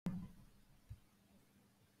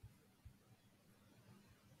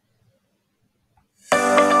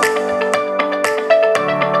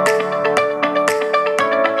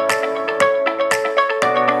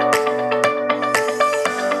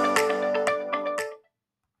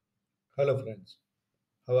Hello, friends.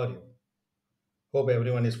 How are you? Hope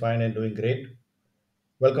everyone is fine and doing great.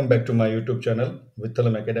 Welcome back to my YouTube channel,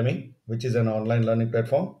 VITTHALAM Academy, which is an online learning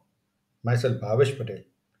platform. Myself, Bhavesh Patel.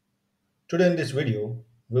 Today, in this video,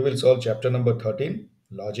 we will solve chapter number 13,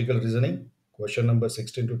 Logical Reasoning, question number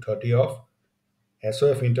 16 to 30 of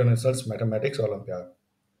SOF International's Mathematics Olympiad.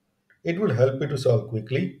 It will help you to solve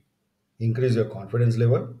quickly, increase your confidence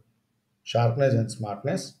level, sharpness, and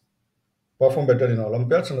smartness, perform better in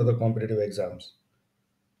Olympiads and other competitive exams.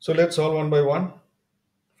 So, let's solve one by one.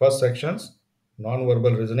 First sections,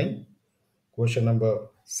 non-verbal reasoning. Question number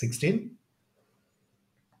 16.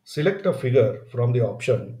 Select a figure from the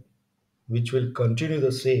option which will continue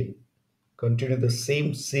the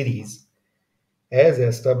same series as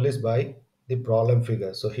established by the problem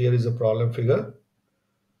figure. So here is a problem figure.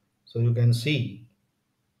 So you can see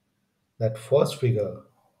that first figure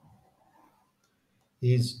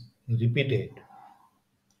is repeated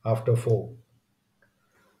after 4.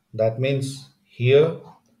 That means here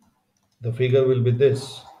the figure will be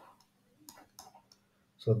this.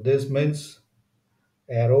 So this means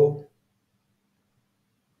arrow,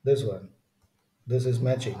 this one. This is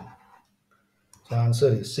matching. So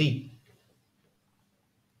answer is C.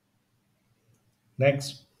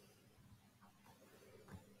 Next,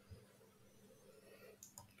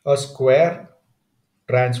 a square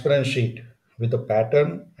transparent sheet with a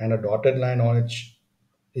pattern and a dotted line on it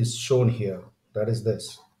is shown here. That is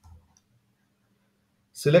this.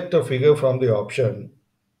 Select a figure from the option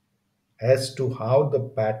as to how the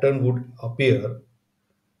pattern would appear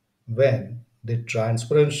when the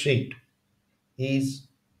transparent sheet is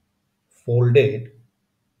folded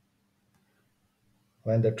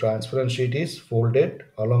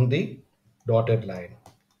along the dotted line.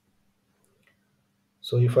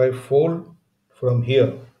 So if I fold from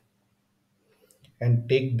here and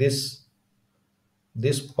take this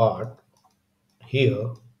part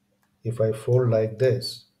here, if I fold like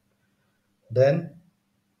this, then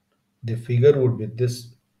the figure would be this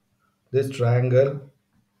triangle,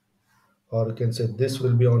 or you can say this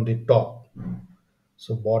will be on the top.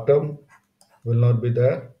 So bottom will not be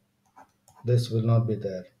there, this will not be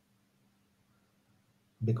there,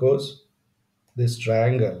 because this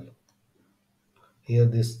triangle here,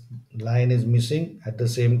 this line is missing. At the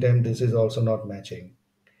same time, this is also not matching.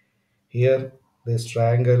 Here this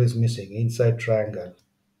triangle is missing, inside triangle,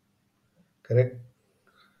 correct?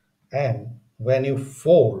 And when you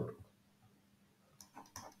fold,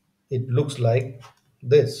 it looks like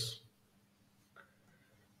this.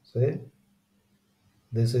 See,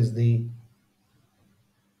 this is the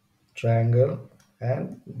triangle,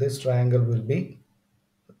 and this triangle will be,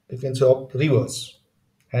 you can say, of reverse.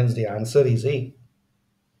 Hence the answer is A.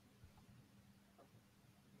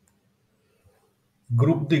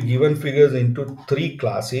 Group the given figures into 3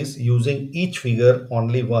 classes using each figure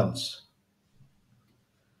only once.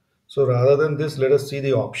 So rather than this, let us see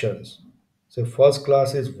the options. So first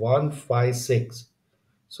class is 1, 5, 6.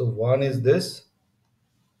 So 1 is this,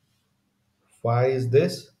 5 is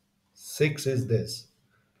this, 6 is this.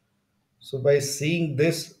 So by seeing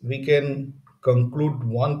this, we can conclude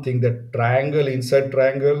one thing, that triangle inside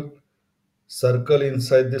triangle, circle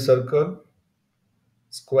inside the circle,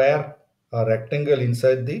 square or rectangle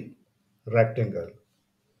inside the rectangle.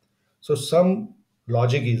 So some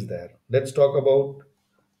logic is there. Let's talk about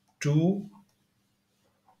 2,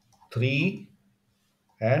 3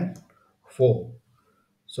 and 4.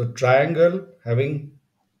 So triangle having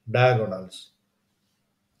diagonals.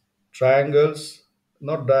 Triangles,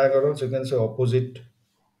 not diagonals, you can say opposite.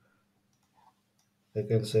 You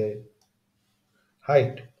can say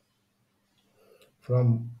height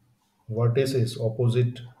from vertices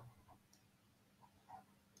opposite.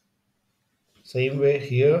 Same way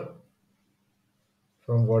here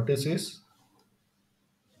from vertices.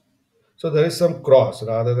 So there is some cross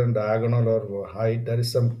rather than diagonal or height, there is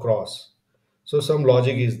some cross. So some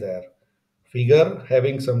logic is there. Figure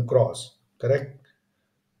having some cross, correct?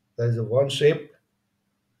 There is a one shape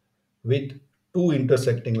with two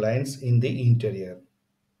intersecting lines in the interior.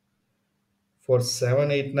 For 7,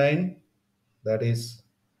 8, 9, that is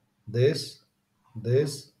this,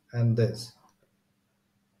 this, and this.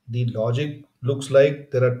 The logic looks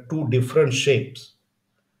like there are two different shapes,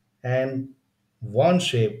 and one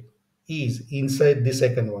shape is inside the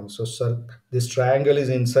second one. So this triangle is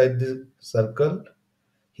inside the circle,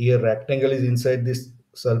 here rectangle is inside this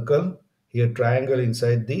circle, here triangle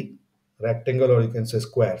inside the rectangle, or you can say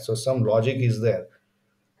square. So some logic is there.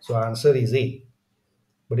 So answer is A.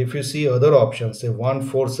 But if you see other options, say 1,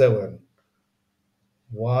 4, 7,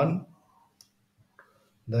 1,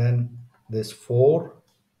 then this 4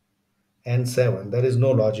 and 7, there is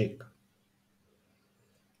no logic.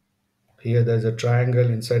 Here there is a triangle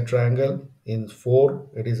inside triangle. In 4,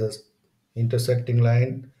 it is a intersecting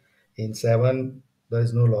line. In 7, there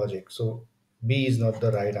is no logic. So B is not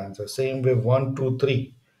the right answer. Same way 1, 2,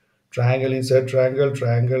 3. Triangle inside triangle,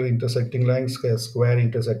 triangle intersecting line, square, square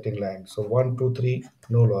intersecting line. So 1, 2, 3,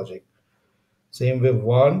 no logic. Same way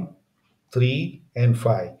 1, 3, and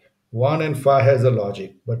 5. 1 and 5 has a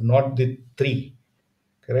logic, but not the 3.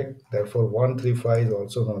 Correct? Therefore 1, 3, 5 is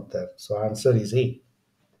also not there. So answer is A.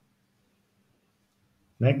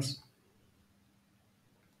 Next.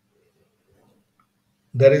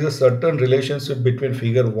 There is a certain relationship between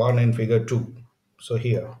figure 1 and figure 2. So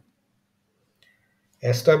here,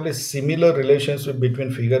 establish similar relationship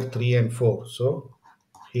between figure 3 and 4. So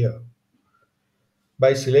here,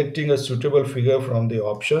 by selecting a suitable figure from the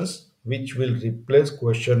options which will replace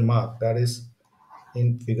question mark, that is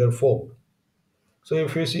in figure 4. So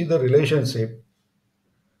if you see the relationship,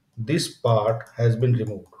 this part has been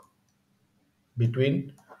removed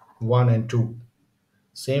between 1 and 2.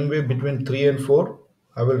 Same way between 3 and 4,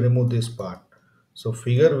 I will remove this part. So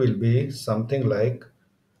figure will be something like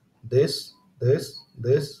this,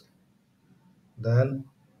 then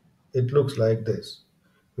it looks like this,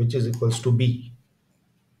 which is equals to B.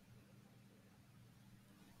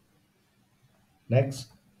 Next,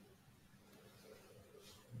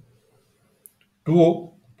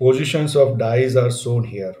 two positions of dice are shown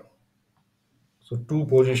here. So two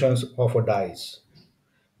positions of a dice.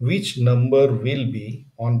 Which number will be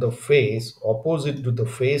on the face opposite to the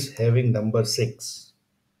face having number 6?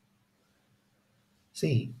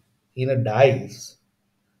 See, in a dice,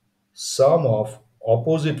 sum of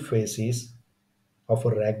opposite faces of a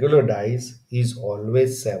regular dice is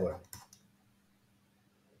always 7.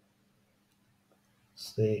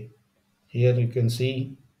 Say, here you can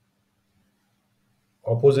see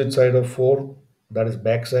opposite side of 4, that is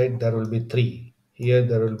back side, there will be 3. Here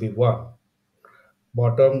there will be 1.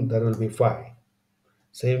 Bottom there will be 5.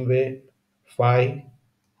 Same way 5,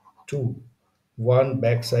 2, 1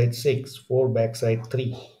 backside 6, 4 backside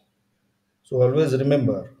 3. So always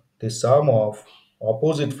remember the sum of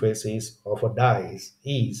opposite faces of a dice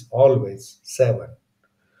is always 7.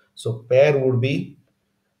 So pair would be,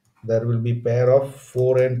 there will be pair of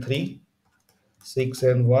 4 and 3, 6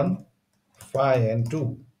 and 1, 5 and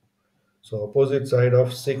 2. So opposite side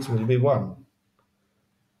of 6 will be 1.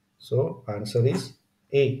 So answer is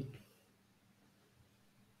A.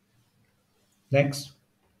 Next,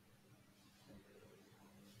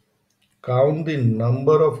 count the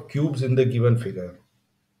number of cubes in the given figure.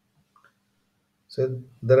 So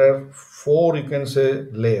there are 4, you can say,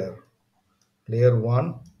 layer. Layer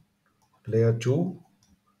 1, layer 2,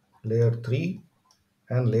 layer 3,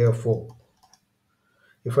 and layer 4.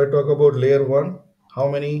 If I talk about layer 1, how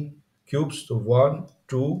many cubes? So 1,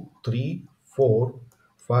 2, 3, 4,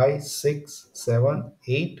 5, 6, 7,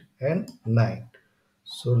 8, and 9.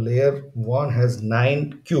 So layer 1 has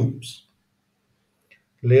 9 cubes.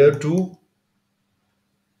 Layer 2,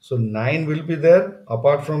 so 9 will be there.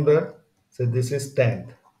 Apart from that, so this is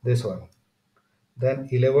 10th, this one. Then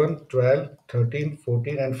 11, 12, 13,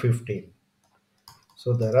 14, and 15.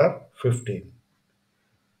 So there are 15.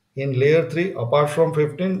 In layer 3, apart from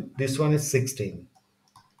 15, this one is 16.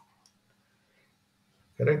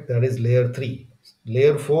 Correct? That is layer 3.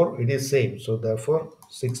 Layer 4, it is same. So therefore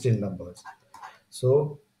 16 numbers.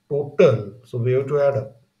 So total, so we have to add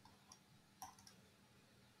up.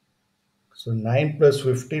 So 9 plus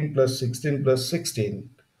 15 plus 16 plus 16.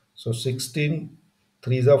 So 16,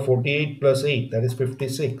 3s are 48 plus 8, that is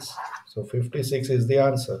 56. So 56 is the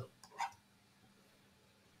answer.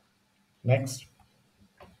 Next.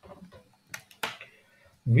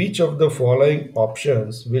 Which of the following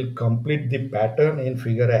options will complete the pattern in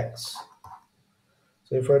figure X?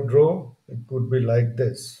 So if I draw, it would be like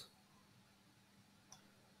this.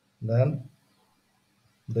 Then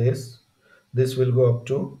this will go up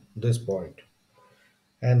to this point.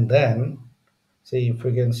 And then, say if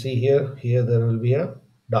you can see here, here there will be a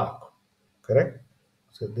dark, correct?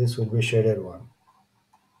 So this will be shaded one.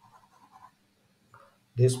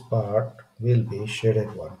 This part will be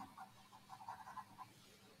shaded one.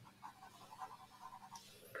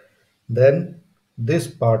 Then this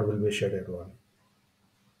part will be shaded one.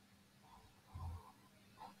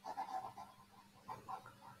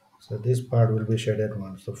 So this part will be shaded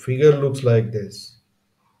one. So figure looks like this.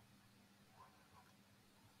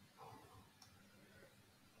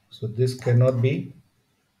 So this cannot be,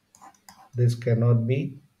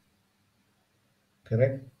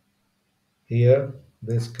 correct? Here,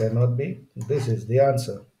 this cannot be, this is the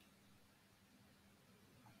answer.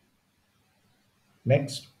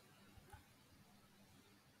 Next.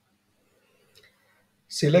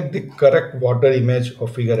 Select the correct water image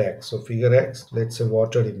of figure X. So figure X, let's say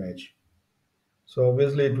water image. So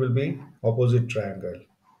obviously it will be opposite triangle.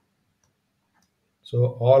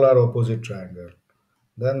 So all are opposite triangle.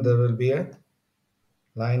 Then there will be a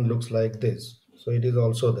line looks like this. So it is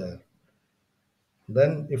also there.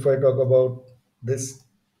 Then if I talk about this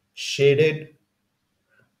shaded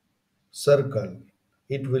circle,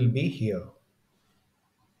 it will be here.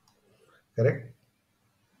 Correct?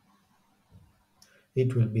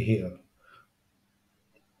 It will be here.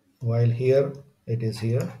 While here it is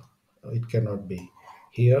here, it cannot be.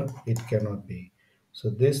 Here it cannot be. So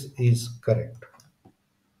this is correct.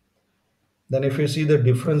 Then if you see the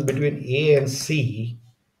difference between A and C,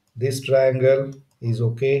 this triangle is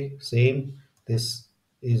okay, same. This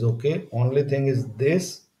is okay. Only thing is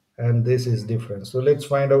this and this is different. So let's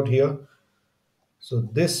find out here. So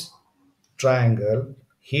this triangle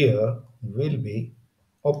here will be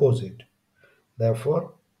opposite.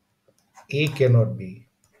 Therefore, A cannot be.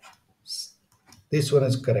 This one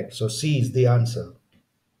is correct. So C is the answer.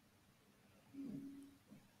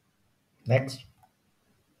 Next,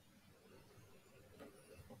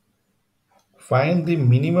 find the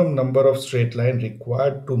minimum number of straight line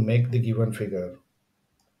required to make the given figure.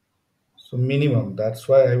 So minimum, that's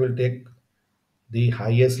why I will take the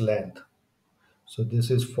highest length. So this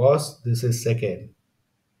is first, this is second,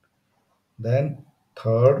 then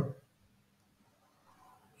third,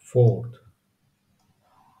 fourth,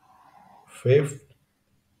 fifth,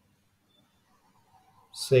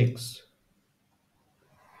 sixth,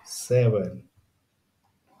 seven,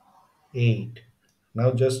 eight.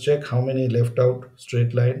 Now just check how many left out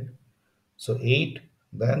straight line. So 8,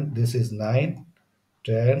 then this is 9,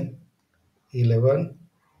 10, 11,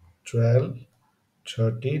 12,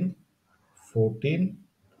 13, 14,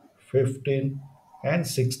 15, and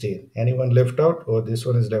 16. Anyone left out? Oh, this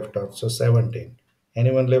one is left out. So 17.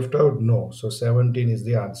 Anyone left out? No. So 17 is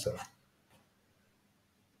the answer.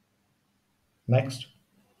 Next.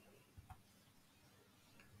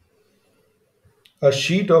 A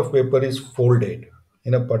sheet of paper is folded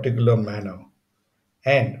in a particular manner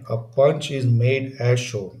and a punch is made as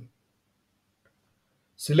shown.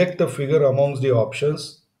 Select the figure amongst the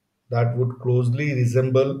options that would closely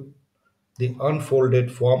resemble the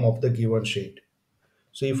unfolded form of the given sheet.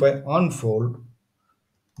 So if I unfold,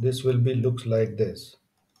 this will be looks like this.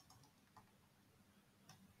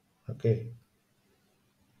 Okay.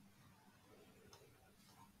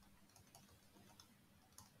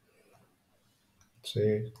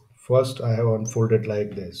 Say first I have unfolded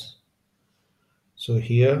like this. So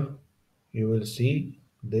here you will see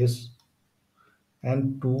this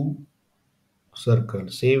and two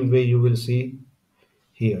circles. Same way you will see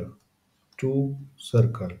here two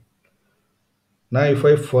circle. Now if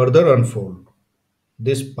I further unfold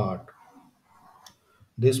this part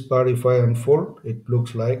if I unfold, it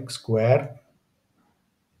looks like square.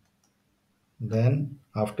 Then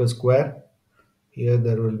after square, here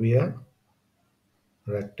there will be a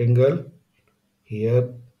rectangle.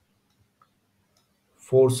 Here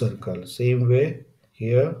four circle. Same way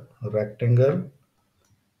here rectangle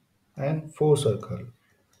and four circle.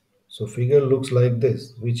 So figure looks like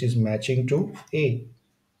this, which is matching to A.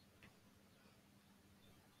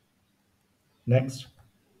 Next,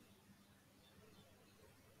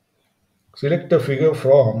 select the figure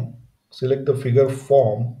from select the figure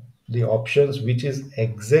form the options which is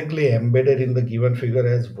exactly embedded in the given figure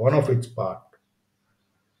as one of its part.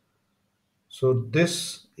 So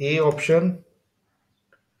this A option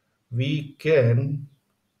we can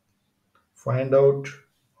find out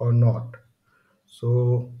or not.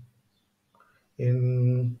 So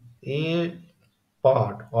in A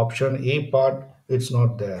part, option A part, it's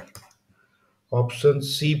not there. Option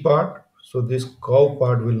C part, so this curve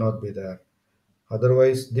part will not be there.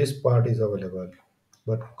 Otherwise, this part is available,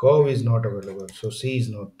 but curve is not available. So C is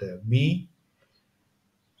not there. B,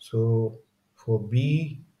 so for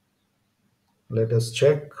B, let us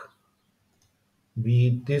check.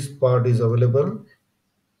 B, this part is available,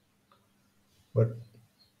 but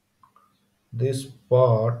this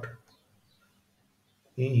part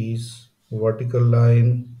is vertical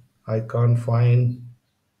line. I can't find.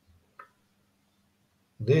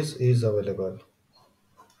 This is available,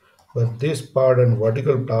 but this part and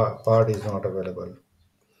vertical part is not available.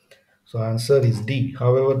 So answer is D.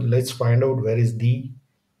 However, let's find out where is D.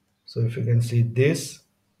 So if you can see this,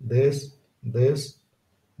 this, this,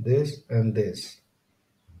 this, and this,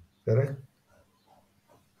 correct?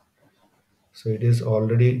 So it is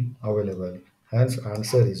already available. Hence,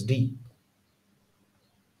 answer is D.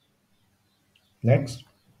 Next,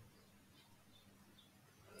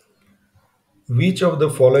 Which of the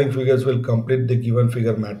following figures will complete the given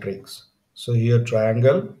figure matrix? So here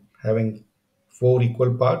triangle having four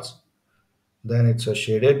equal parts, then it's a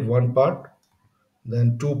shaded one part,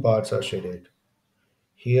 then two parts are shaded.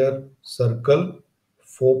 Here circle,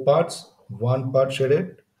 four parts, one part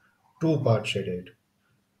shaded, two parts shaded.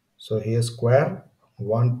 So here square,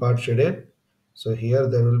 one part shaded. So here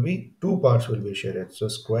there will be two parts will be shaded. So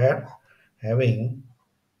square having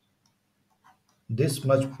this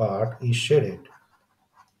much part is shaded.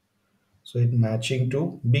 So it matching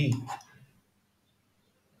to B.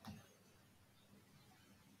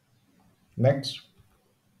 Next,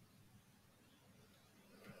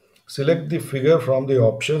 select the figure from the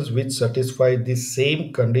options which satisfy the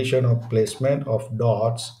same condition of placement of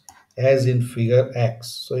dots as in figure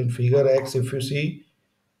X. So in figure X, if you see,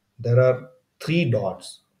 there are three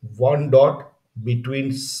dots. One dot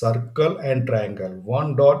between circle and triangle,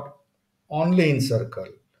 one dot only in circle,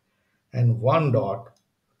 and one dot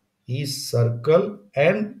is circle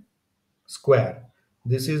and square.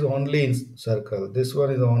 This is only in circle. This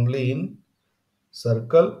one is only in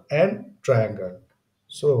circle and triangle.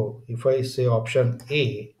 So if I say option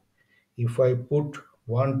A, if I put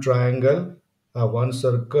one triangle, one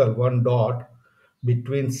circle, one dot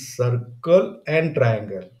between circle and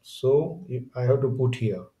triangle, so if I have to put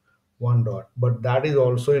here one dot, but that is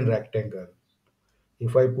also in rectangle.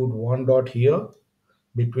 If I put one dot here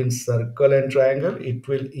between circle and triangle, it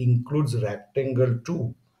will includes rectangle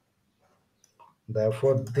too.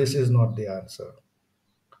 Therefore, this is not the answer.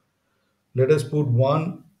 Let us put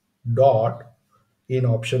one dot in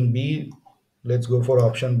option B. Let's go for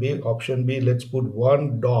option B. Option B, let's put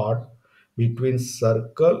one dot between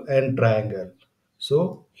circle and triangle.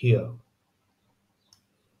 So here,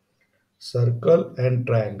 circle and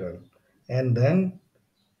triangle. And then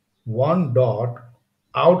one dot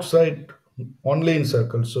outside only in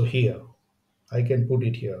circle. So here, I can put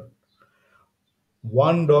it here.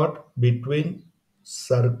 One dot between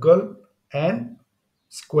circle and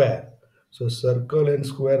square. So circle and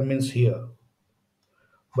square means here.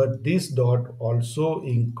 But this dot also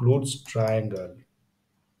includes triangle.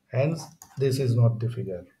 Hence, this is not the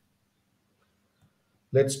figure.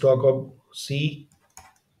 Let's talk of C.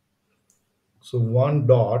 So one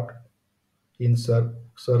dot in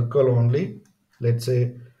circle only. Let's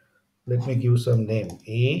say, let me give some name.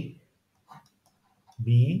 A,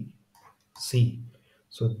 B, C.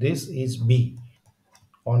 So this is B,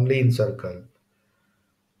 only in circle.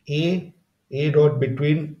 A dot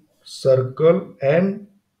between circle and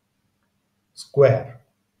square.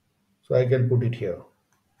 So I can put it here.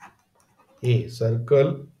 A,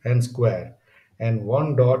 circle and square. And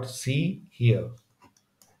one dot C here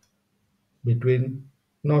between,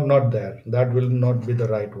 no, not there. That will not be the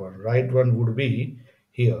right one. Right one would be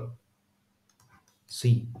here.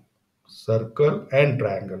 C, circle and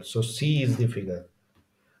triangle. So C is the figure.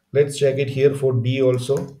 Let's check it here for D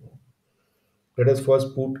also. Let us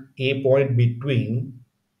first put a point between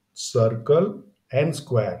circle and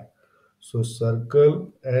square. So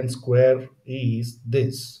circle and square is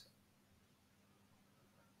this,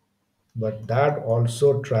 but that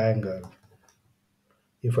also triangle.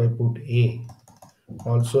 If I put A,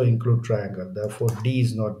 also include triangle. Therefore, D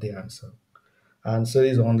is not the answer. Answer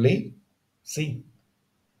is only C.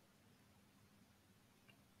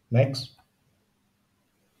 Next,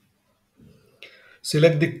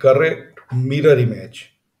 select the correct mirror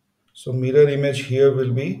image. So mirror image here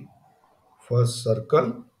will be first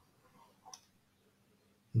circle,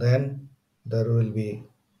 then there will be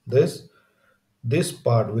this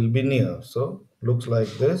part will be near, so looks like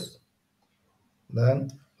this, then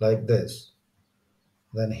like this,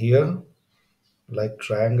 then here like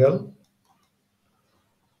triangle,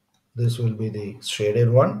 this will be the shaded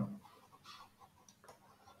one.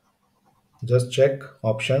 Just check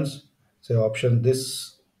options, say option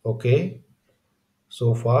this, okay,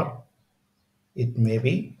 so far it may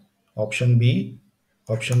be. Option B,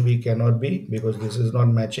 option B cannot be because this is not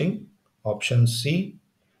matching. Option C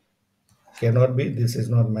cannot be, this is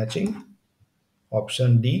not matching.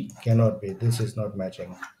 Option D cannot be, this is not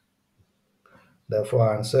matching.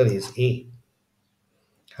 Therefore answer is A.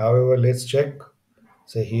 However, let's check.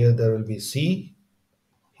 Say here there will be C,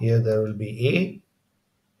 here there will be A,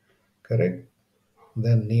 correct?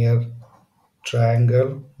 Then near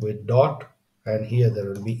triangle with dot, and here there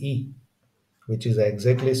will be E, which is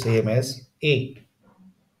exactly same as A.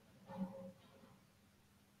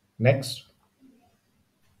 Next,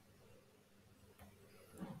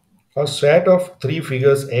 a set of three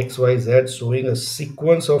figures X, Y, Z showing a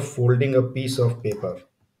sequence of folding a piece of paper.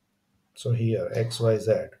 So here X, Y,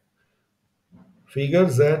 Z. Figure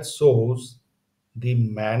Z shows the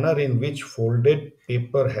manner in which folded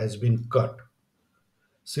paper has been cut.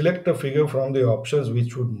 Select a figure from the options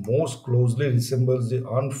which would most closely resemble the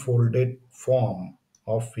unfolded form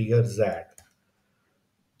of figure Z.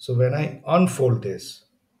 So when I unfold this,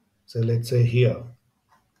 so let's say here,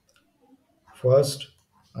 first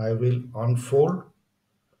I will unfold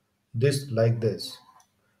this like this.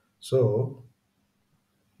 So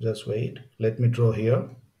just wait, let me draw here,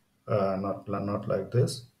 not like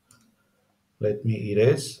this. Let me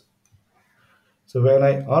erase. So when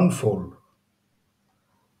I unfold,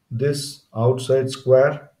 this outside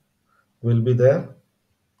square will be there.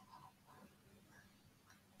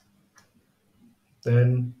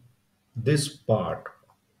 Then this part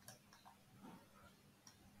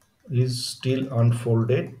is still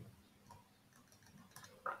unfolded,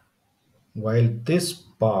 while this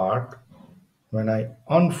part, when I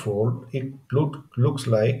unfold, it looks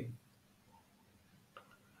like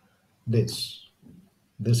this.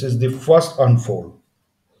 This is the first unfold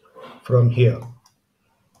from here.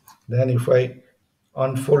 Then if I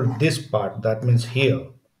unfold this part, that means here,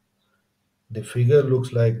 the figure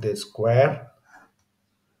looks like this square.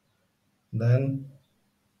 Then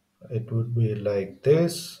it would be like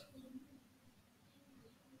this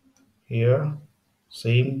here,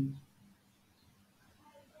 same,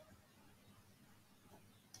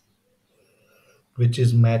 which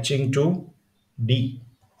is matching to D.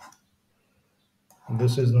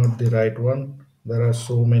 This is not the right one. There are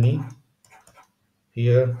so many.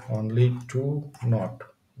 Here only two not.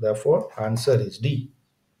 Therefore, answer is D.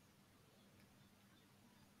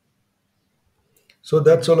 So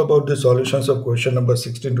that's all about the solutions of question number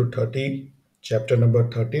 16 to 30, chapter number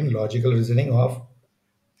 13, logical reasoning of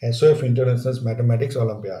SOF International's Mathematics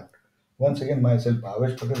Olympiad. Once again, myself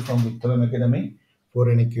Bhavesh Patel from VITTHALAM Academy. For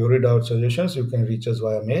any query, doubt, suggestions, you can reach us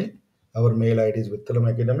via mail. Our mail ID is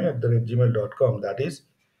vithalamacademy@gmail.com. That is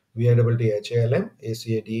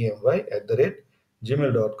VITTHALAMACADEMY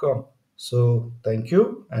 @gmail.com. So thank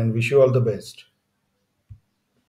you and wish you all the best.